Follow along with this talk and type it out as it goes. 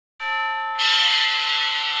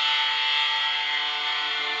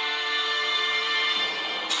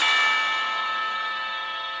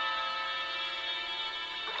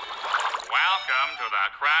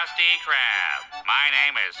Krusty Krab. My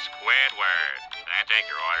name is Squidward. Can I take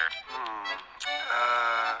your order?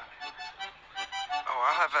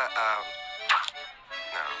 I'll have a, no.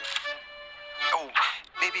 Oh,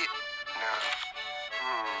 maybe, no.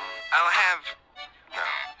 I'll have, no.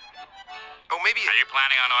 Oh, maybe... Are you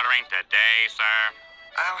planning on ordering today, sir?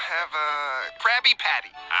 I'll have a Krabby Patty.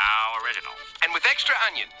 How original. And with extra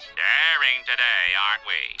onions. Daring today, aren't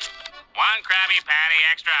we? One Krabby Patty,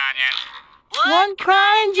 extra onions. One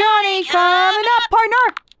crying Johnny coming up,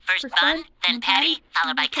 partner. First bun, then patty,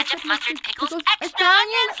 followed by ketchup, mustard, pickles, extra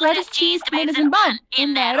onions, lettuce, cheese, tomatoes, and bun.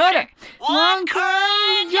 In that order. One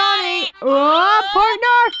crying Johnny. Oh,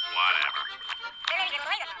 partner. Whatever.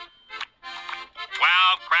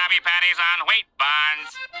 12 Krabby Patties on wheat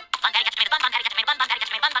buns. Bun patty, ketchup, tomato bun, bun patty, ketchup, tomato bun, bun patty,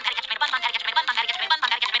 ketchup, tomato bun, bun patty, ketchup, tomato bun, bun patty, ketchup, tomato bun, bun patty, ketchup, tomato bun,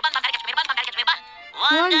 bun patty, ketchup, tomato bun, bun patty, ketchup, tomato bun, bun patty, ketchup, tomato bun.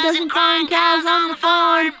 One dozen crying cows on the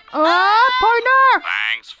farm. Oh, partner.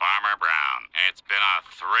 Thanks, Farmer Brown. It's been a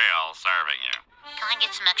thrill serving you. Can I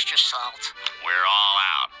get some extra salt? We're all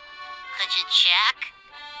out. Could you check?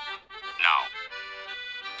 No.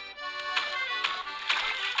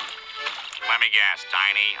 Let me guess,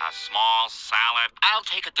 Tiny. A small salad? I'll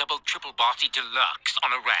take a double triple bossy deluxe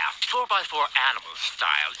on a raft, 4x4 animal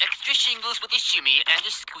style. Extra shingles with a shimmy and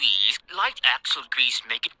a squeeze. Light axle grease,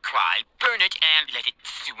 make it cry. Burn it and let it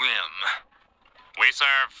swim. We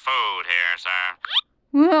serve food here, sir.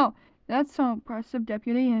 Well, that's so impressive,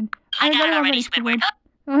 Deputy. And I got it already, Squidward.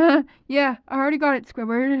 Yeah, I already got it,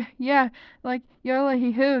 Squidward. Yeah, like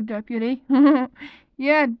yola-hee-hoo, Deputy.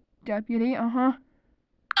 Yeah, Deputy,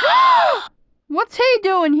 What's he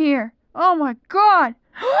doing here? Oh my God!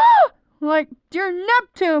 Like, dear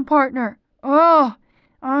Neptune, partner. Oh,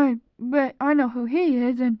 I bet I know who he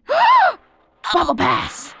is, and Bubble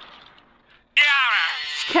Bass,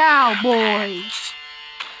 Cowboys.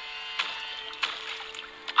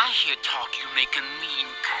 I hear talk you make a mean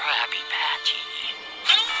Krabby Patty.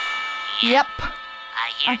 Yep.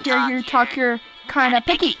 I hear you talk you're kinda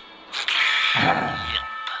picky. Yep.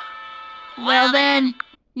 Well then,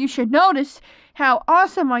 you should notice how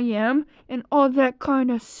awesome I am, and all that kind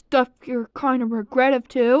of stuff you're kind of regrettive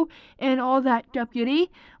to, and all that, Deputy.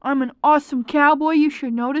 I'm an awesome cowboy, you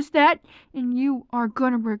should notice that, and you are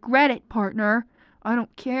gonna regret it, partner. I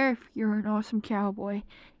don't care if you're an awesome cowboy,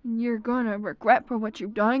 and you're gonna regret for what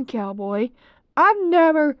you've done, cowboy. I've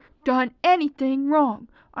never done anything wrong.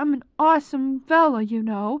 I'm an awesome fella, you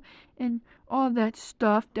know, and all that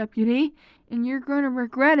stuff, Deputy. And you're gonna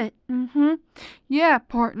regret it. Yeah,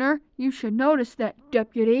 partner, you should notice that,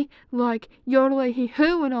 Deputy. Like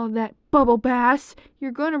yodelay-hee-hoo and all that, Bubble Bass.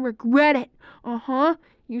 You're gonna regret it.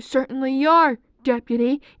 You certainly are,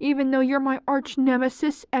 Deputy. Even though you're my arch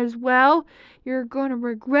nemesis as well, you're gonna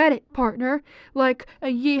regret it, partner. Like a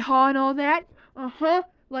yeehaw and all that.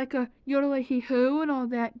 Like a yodelay-hee-hoo and all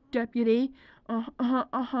that, Deputy.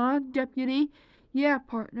 Deputy. Yeah,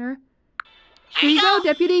 partner. Here you go,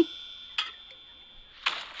 Deputy.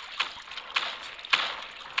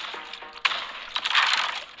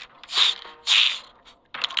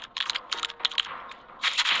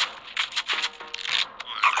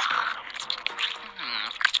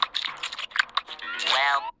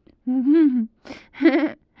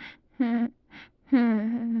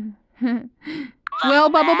 Well,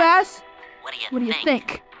 Bubble Bass, What do you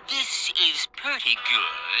think? This is pretty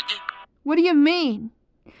good. What do you mean?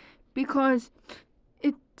 Because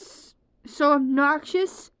it's so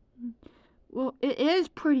obnoxious? Well, it is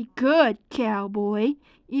pretty good, cowboy,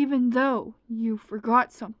 even though you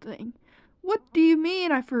forgot something. What do you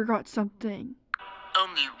mean I forgot something?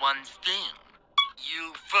 Only one thing.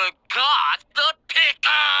 You forgot the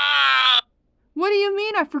pickle! What do you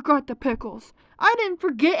mean I forgot the pickles? I didn't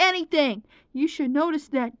forget anything. You should notice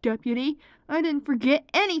that, Deputy. I didn't forget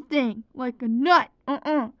anything. Like a nut.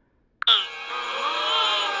 No!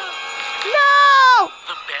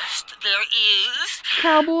 The best there is?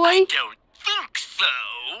 Cowboy? I don't think so.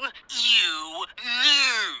 You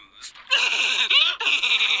lose.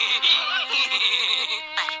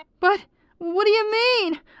 But what do you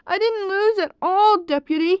mean? I didn't lose at all,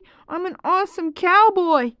 Deputy. I'm an awesome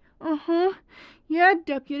cowboy. Yeah,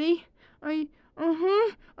 Deputy. I'm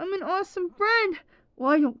an awesome friend.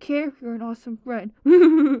 Well, I don't care if you're an awesome friend.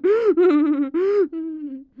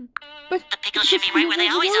 But The pickles should be right where they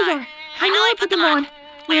always are. I know I put them on.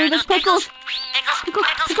 Where are those pickles? Pickles,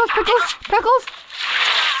 pickles, pickles, pickles.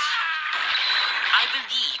 I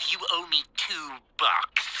believe you owe me $2.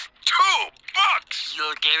 $2?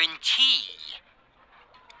 Your guarantee.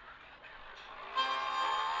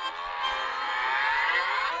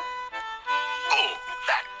 Oh,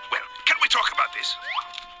 that. Well, can we talk about this?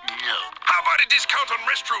 No. How How about a discount on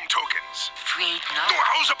restroom tokens? Afraid No, not.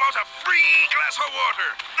 how's about a free glass of water?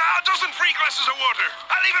 A dozen free glasses of water.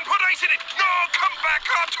 I'll even put ice in it. No, come back.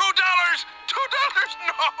 $2. $2.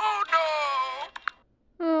 No, no.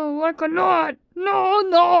 Oh, I cannot. No,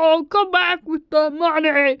 no, come back with the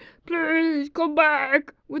money. Please, come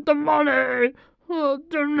back with the money. Oh,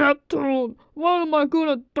 dear Neptune, what am I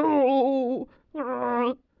gonna do?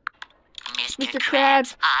 Mr.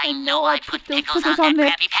 Krabs, I know I put those pickles pickles on on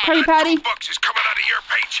that that Krabby Krabby Patty. Patty. $2 is coming out of your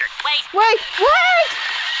paycheck. Wait, Wait, wait!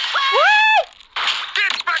 Wait!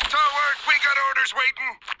 Get back to work. We got orders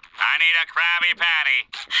waiting. I need a Krabby Patty.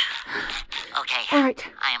 okay. All right,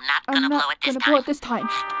 I am not I'm gonna blow not it this gonna time. blow it this time.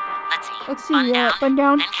 Let's see. Bun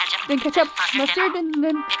down, then ketchup, mustard, and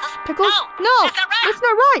then pickles. pickles. No, No, that's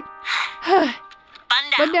not right. that's not right. Bun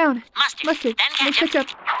down. Bun down, Mustard, then ketchup.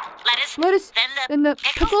 lettuce, Then the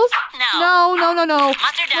pickles. No. No. Mustard down.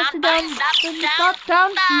 Mustard down, Stop, then stop,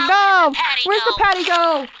 stop down. No. Patty Where's the go. patty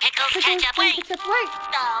go? Pickles, Pickles, ketchup, then wait. ketchup, wait.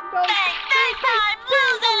 Stop. Go. Bang, I'm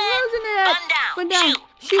losing it. it. Bun down. Bun down.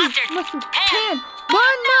 Shoe. Shoe. Mustard. Pan. Pan.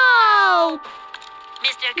 Bun now.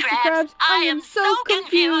 Mr. Mr. Krabs, Krabs, I am so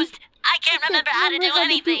confused. I can't remember how to do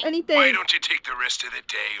anything. Why don't you take the rest of the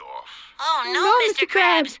day off? Oh, no, No, Mr. Mr.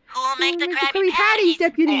 Krabs. Krabs. Who will make the We'll Krabby Patties, Patties?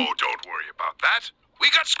 deputy. Oh, don't worry about that. We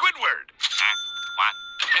got Squidward. Huh? What?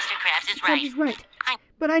 Mr. Krabs is Krabs right. is right. I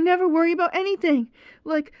But I never worry about anything,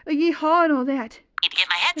 like a yeehaw and all that. need to get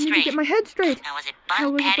my head I need to straight. get my head straight. Now, was it How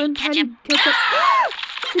bun, was it patty, bun, ketchup? patty, ketchup?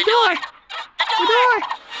 The door! The door!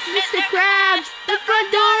 Mr. Krabs! The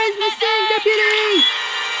front door is missing, deputy!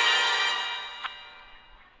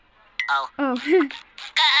 Oh. Oh.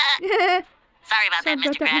 Sorry about Sorry that,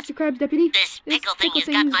 about Mr. that, Krabs. Mr. Krabs, deputy. This pickle thing has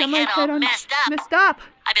thing got my head all messed up. Messed up.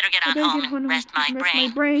 I better get I on better home get home and rest my my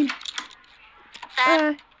brain. brain.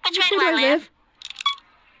 Which way do I live?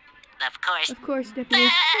 Of course. Of course, deputy.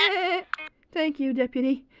 Thank you,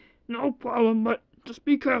 deputy. No problem, but just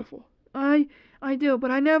be careful. I do,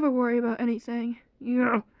 but I never worry about anything.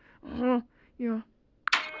 Yeah. Yeah.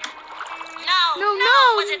 No,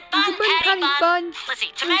 was it bun, patty, bun? Let's see,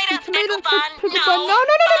 tomato, pickle bun. pickle No. bun.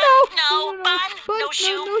 No. No, bun, no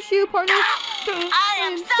shoe. No shoe, partner. I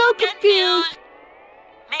am so confused.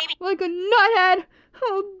 Maybe. Like a nuthead.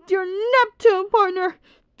 Oh, dear Neptune, partner.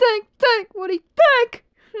 Think. What do you think?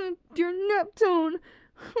 Dear Neptune.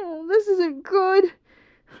 Oh, this isn't good.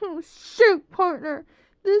 Oh, shoot, partner.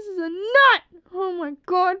 This is a nut. Oh, my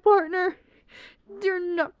God, partner. Dear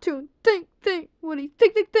Neptune. Think. What do you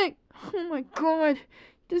think? Oh, my God.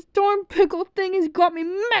 This darn pickle thing has got me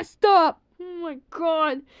messed up. Oh, my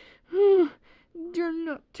God. Dear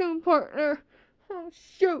Neptune, partner. Oh,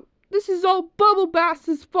 shoot. This is all Bubble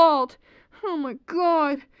Bass's fault. Oh, my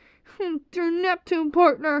God. Dear Neptune,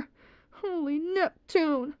 partner. Holy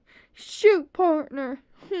Neptune. Shoot, partner.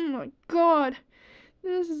 Oh, my God.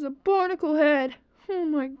 This is a barnacle head. Oh,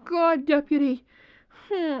 my God, deputy.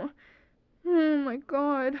 Oh, my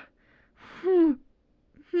God.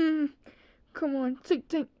 Come on, think,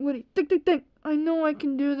 Woody, think. I know I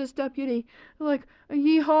can do this, deputy. Like a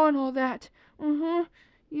yeehaw and all that.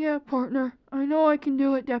 Yeah, partner. I know I can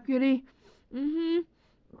do it, deputy.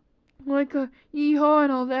 Like a yeehaw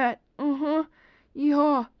and all that.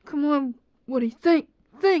 Yeehaw. Come on, Woody, think.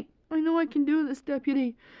 I know I can do this,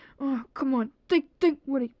 deputy. Oh, come on, think,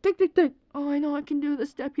 Woody, think. Oh, I know I can do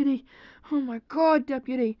this, deputy. Oh my God,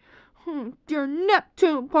 deputy. Oh, dear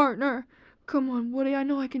Neptune, partner. Come on, Woody, I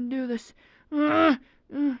know I can do this.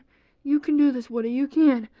 You can do this, Woody, you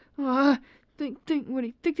can. Think,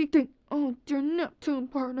 Woody, think. Oh, dear Neptune,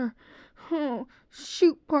 partner. Oh,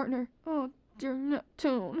 shoot, partner. Oh, dear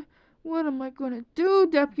Neptune. What am I gonna do,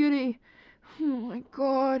 deputy? Oh my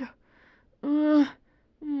God. Let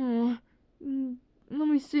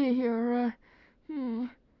me see here. A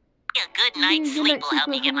good night's sleep will help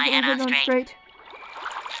me get my head on straight.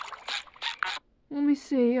 Let me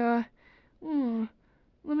see,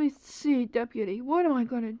 let me see, deputy. What am I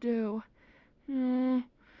gonna do?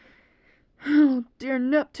 Oh, dear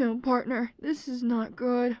Neptune, partner. This is not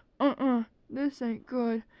good. This ain't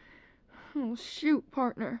good. Oh, shoot,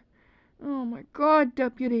 partner. Oh, my God,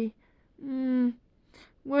 deputy.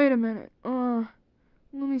 Wait a minute. Let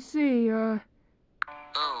me see,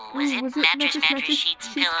 Oh, was it was mattress,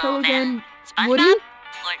 sheets, pillow, then SpongeBob? Woody?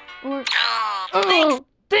 Or Or, oh,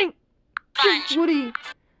 think, Sponge. Woody.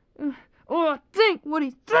 Think,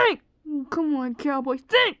 Woody, think. Come on, cowboy,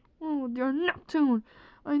 think. Oh, dear Neptune.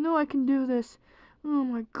 I know I can do this. Oh,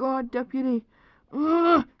 my God, deputy.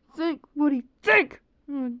 Think, Woody, think.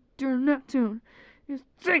 Oh, dear Neptune. Just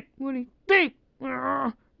think, Woody, think.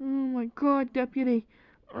 Oh, my God, deputy.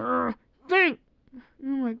 Think. Oh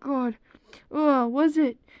my god. Was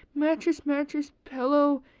it mattress,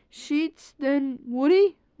 pillow, sheets, then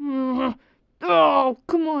Woody? Oh,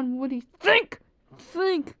 come on, Woody. Think!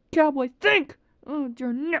 Think, cowboy, think! Oh,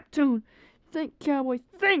 dear Neptune. Think, cowboy,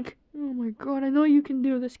 think! Oh my god, I know you can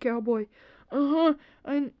do this, cowboy. Oh,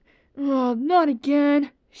 not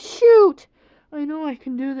again. Shoot! I know I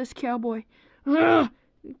can do this, cowboy. Come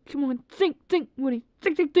on, think, Woody.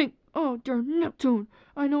 Think. Oh, dear Neptune.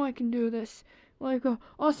 I know I can do this. Like a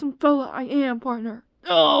awesome fella I am, partner.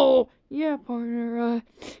 Oh, yeah, partner.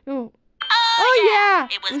 Oh yeah!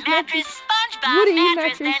 It was mattress, SpongeBob, Woody,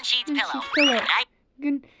 mattress, then sheets, pillow.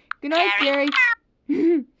 Good night. Good night, Gary.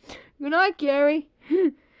 Gary. Good night, Gary.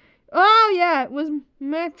 Oh yeah, it was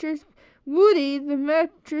mattress, Woody, the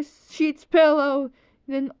mattress, sheets, pillow,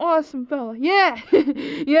 then awesome fella. Yeah,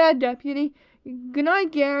 yeah, deputy. Good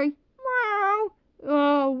night, Gary. Meow.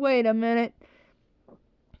 Oh, wait a minute.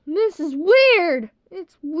 This is weird.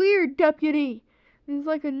 It's weird, deputy. It's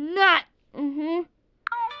like a nut.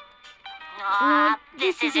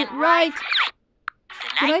 This isn't right.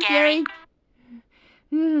 Good night, Gary.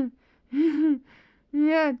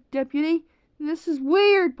 Yeah, deputy. This is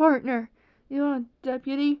weird, partner. Yeah,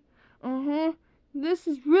 deputy. This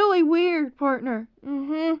is really weird, partner.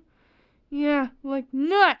 Yeah, like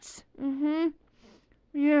nuts.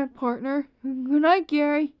 Yeah, partner. Good night,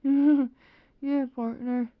 Gary. Yeah,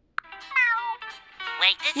 partner.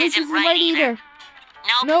 Wait, this isn't right either.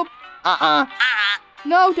 Nope.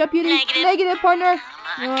 No, deputy. Negative, partner.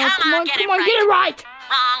 Come on, get it right.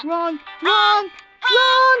 Wrong.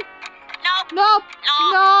 Nope.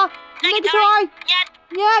 No. Negatory.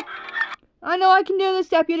 Yet. I know I can do this,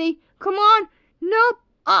 deputy. Come on. Nope.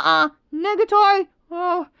 Negatory.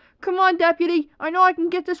 Oh, come on, deputy. I know I can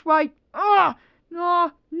get this right. No.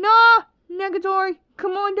 Negatory.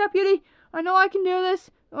 Come on, deputy. I know I can do this.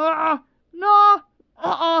 No.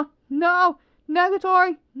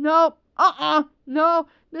 Negatory. Nope. No.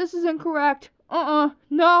 This is incorrect. No.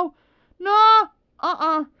 No.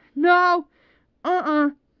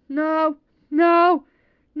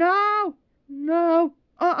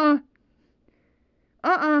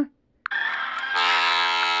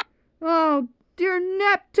 Oh, dear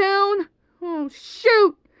Neptune. Oh,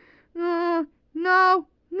 shoot. No. No.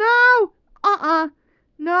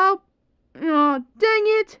 Oh, dang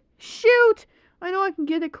it. Shoot. I know I can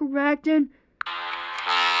get it correct and...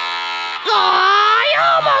 Oh, I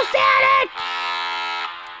almost had it!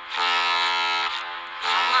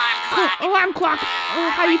 Alarm clock. Oh,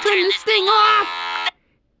 how do you turn this thing off?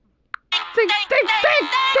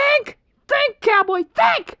 Think, cowboy,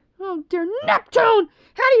 think! Oh, dear Neptune!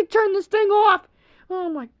 How do you turn this thing off? Oh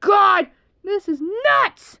my god, this is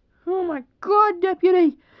nuts! Oh my god,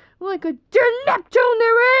 deputy! Like a dear Neptune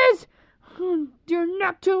there is! Oh, dear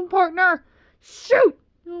Neptune, partner! Shoot!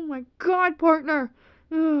 Oh my god, partner!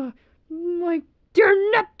 My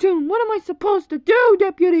dear Neptune, what am I supposed to do,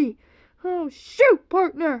 deputy? Oh, shoot,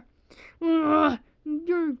 partner!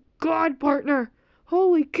 Dear God, partner!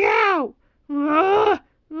 Holy cow! Dear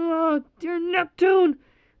Neptune!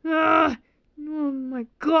 Oh my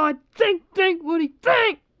God! Think, Woody,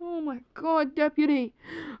 think! Oh my God, deputy!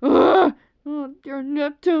 Oh, dear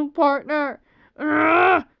Neptune, partner!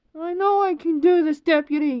 I know I can do this,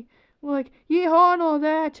 deputy! Like, yeehaw and all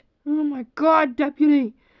that! Oh my God,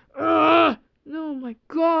 deputy! Oh my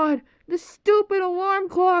God! This stupid alarm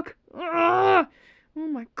clock! Oh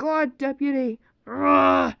my God, deputy!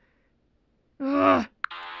 Gary!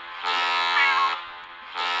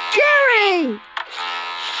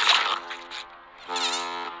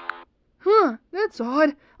 Huh, that's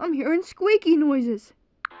odd. I'm hearing squeaky noises.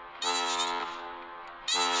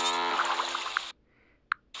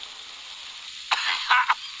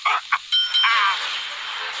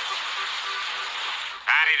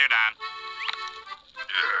 Patties are done.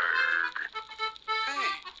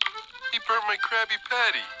 Hey, he burnt my Krabby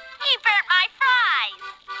Patty. He burnt my fries.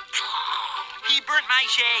 He burnt my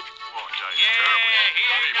shake. He burnt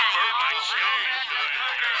my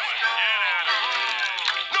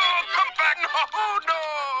No, come back. No.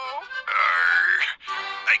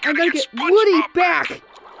 I I gotta get SpongeBob Woody back!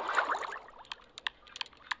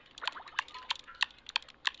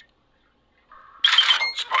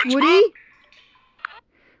 SpongeBob? Woody?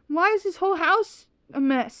 Why is this whole house a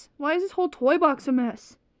mess? Why is this whole toy box a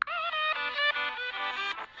mess?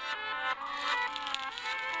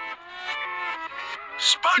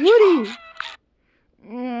 SpongeBob!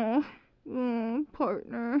 Woody!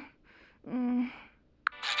 Partner. Mr.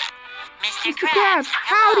 Mr. Krabs,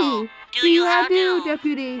 howdy! Do you how do?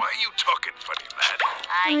 deputy? Why are you talking funny, lad?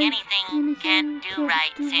 Anything can't do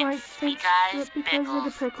right since because of the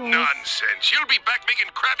pickles. pickles. Nonsense. You'll be back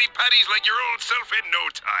making Krabby Patties like your old self in no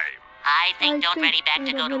time. I think don't ready back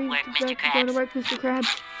to go to work, Mr. Go to Krabs. work, Mr.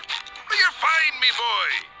 Krabs. You're fine, me boy.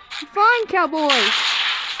 Fine, cowboy.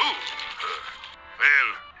 Ooh. Well,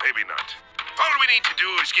 maybe not. All we need to do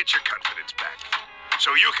is get your confidence back.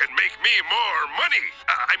 So you can make me more money.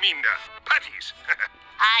 Patties.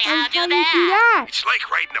 I'll do How do you do that. that? It's like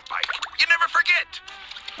riding a bike. You never forget.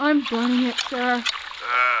 I'm burning it, sir.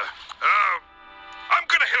 I'm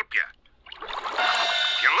gonna help you.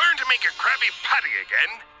 If you learn to make a Krabby Patty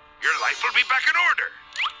again, your life will be back in order.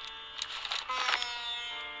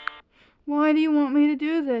 Why do you want me to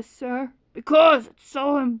do this, sir? Because it's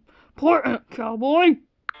so important, cowboy.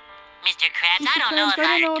 Mr. Krabs, I don't Krabs, know if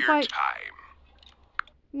I don't know Take if your I... time.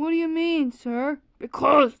 What do you mean, sir?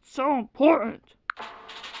 Because it's so important.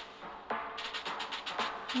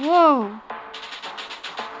 Whoa.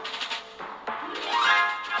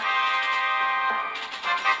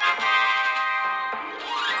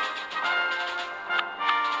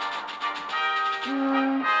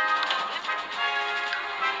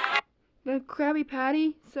 The Krabby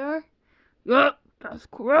Patty, sir? Yep, that's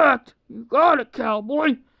correct. You got it,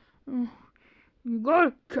 cowboy. You got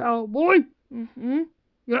it, cowboy. Mm-hmm.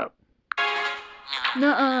 Yep.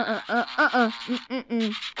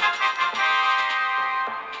 Mm-mm.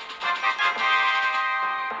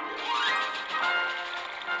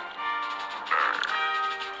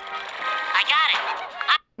 I got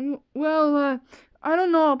it. Well, I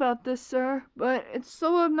don't know about this, sir, but it's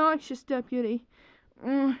so obnoxious, deputy.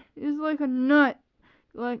 It's like a nut.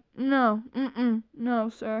 Like, no, no,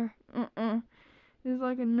 sir. It's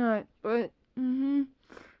like a nut, but,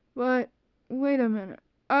 but, wait a minute.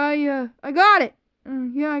 I got it.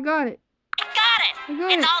 Yeah, I got it. Got it.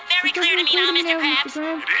 It's all very clear to me now, Mr. Krabs.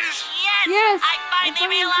 It is? Yes. I finally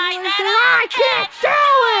realized that I can't do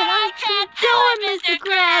it. I can't do it, Mr.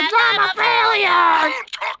 Krabs. I'm a failure. Don't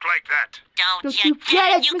talk like that. Don't you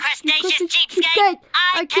get it, you crustaceous cheapskate?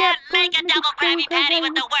 I can't make a double Krabby Patty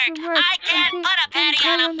with the work. I can't put a patty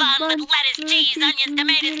on a bun with lettuce, cheese, onions,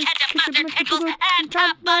 tomatoes, ketchup, mustard, pickles, and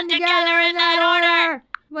top bun together in that order.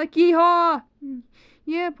 Like yeehaw.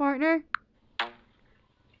 Yeah, partner.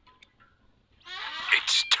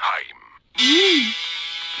 It's time.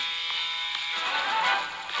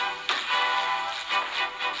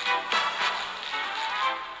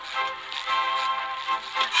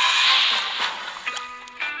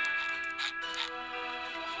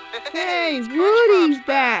 Hey, Woody's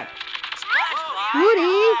back.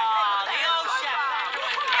 Woody.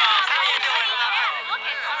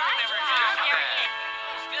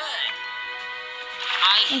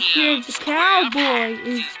 I hear the cowboy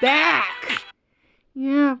is back.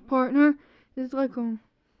 Yeah, partner. It's like an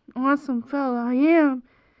awesome fella I am.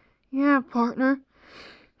 Yeah, partner.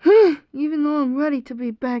 Even though I'm ready to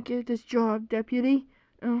be back at this job, deputy.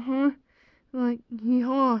 Like,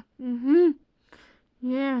 yeehaw.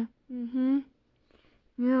 Yeah.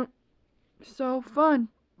 Yep. So fun,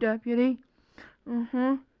 deputy.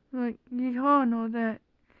 Like, yeehaw and all that.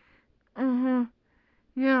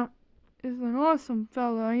 Yeah. It's an awesome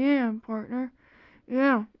fella I am, partner.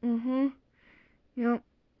 Yeah. Yep.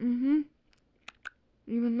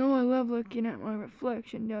 Even though I love looking at my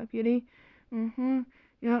reflection, deputy.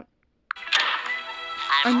 Yep.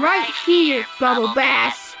 I'm right here, Bubble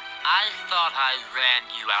Bass. I thought I ran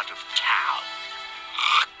you out of town.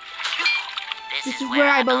 This is where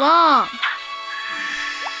I belong.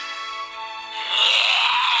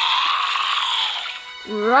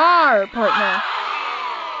 Rawr, partner.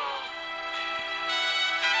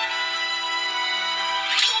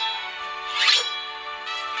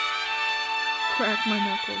 Crack my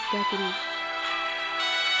knuckles, deputy.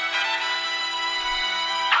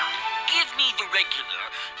 Give me the regular,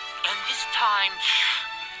 and this time,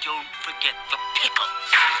 don't forget the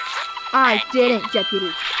pickles. I didn't,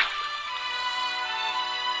 deputy.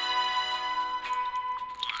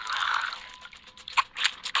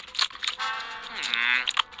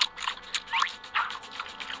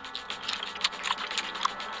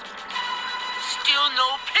 Still no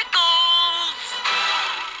pickles.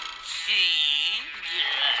 See?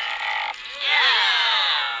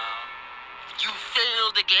 You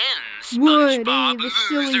failed again, Woody, SpongeBob the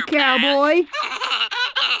silly Loser cowboy.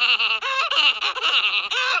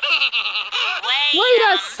 Wait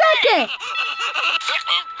a second!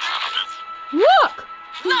 Look!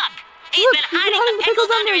 Look, he's Look, been he's hiding the the pickles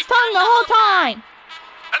under his tongue the whole time!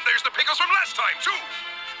 And there's the pickles from last time, too.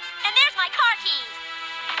 And there's my car keys.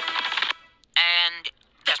 And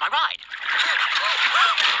there's my ride.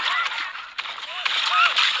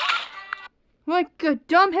 Like a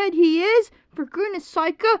dumbhead he is? For goodness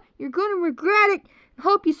sake, you're gonna regret it. I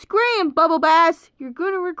hope you scream, Bubble Bass. You're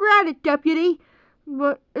gonna regret it, Deputy.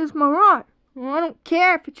 But it's my ride. Well, I don't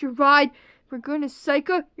care if it's your ride. For goodness sake,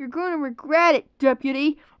 you're gonna regret it,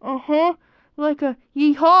 Deputy. Like a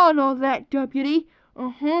yeehaw and all that, Deputy.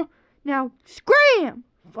 Now scream!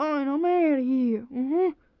 Fine, I'm out of here.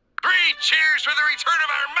 3 cheers for the return of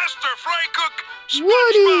our master fry cook, SpongeBob!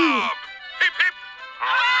 Woody! Hip hip!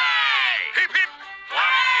 Hooray! Hip hip!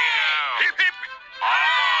 Wow! Hip hip!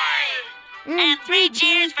 Oh, And 3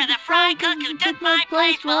 cheers for the fry cook who took my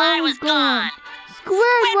place while I was gone.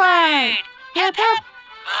 Squidward! Hip hip!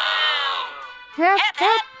 Oh! Hip Hip, hip!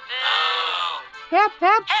 hip. Oh! Hip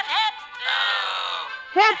hip! Hip, hip. Oh!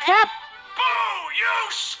 Hip hip! Boo!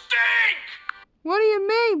 You stink! What do you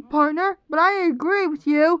mean, partner? But I agree with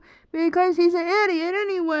you, because he's an idiot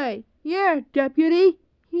anyway. Yeah, Deputy,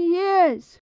 he is.